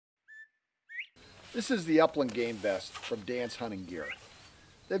This is the Upland game vest from Dan's Hunting Gear.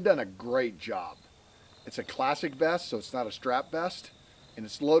 They've done a great job. It's a classic vest, so it's not a strap vest, and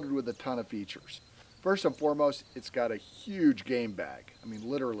it's loaded with a ton of features. First and foremost, it's got a huge game bag. I mean,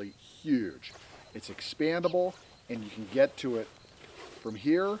 literally huge. It's expandable, and you can get to it from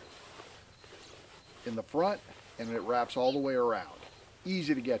here in the front, and it wraps all the way around.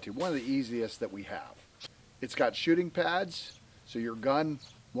 Easy to get to, one of the easiest that we have. It's got shooting pads, so your gun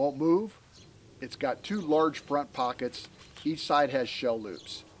won't move. It's got two large front pockets. Each side has shell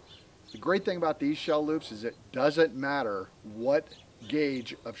loops. The great thing about these shell loops is it doesn't matter what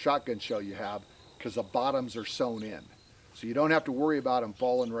gauge of shotgun shell you have because the bottoms are sewn in. So you don't have to worry about them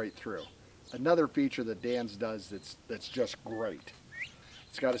falling right through. Another feature that Dan's does that's just great.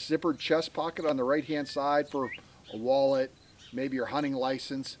 It's got a zippered chest pocket on the right-hand side for a wallet, maybe your hunting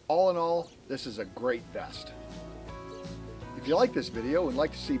license. All in all, this is a great vest. If you like this video and would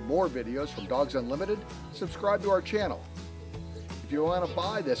like to see more videos from Dogs Unlimited, subscribe to our channel. If you want to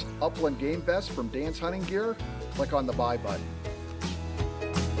buy this Upland game vest from Dan's Hunting Gear, click on the buy button.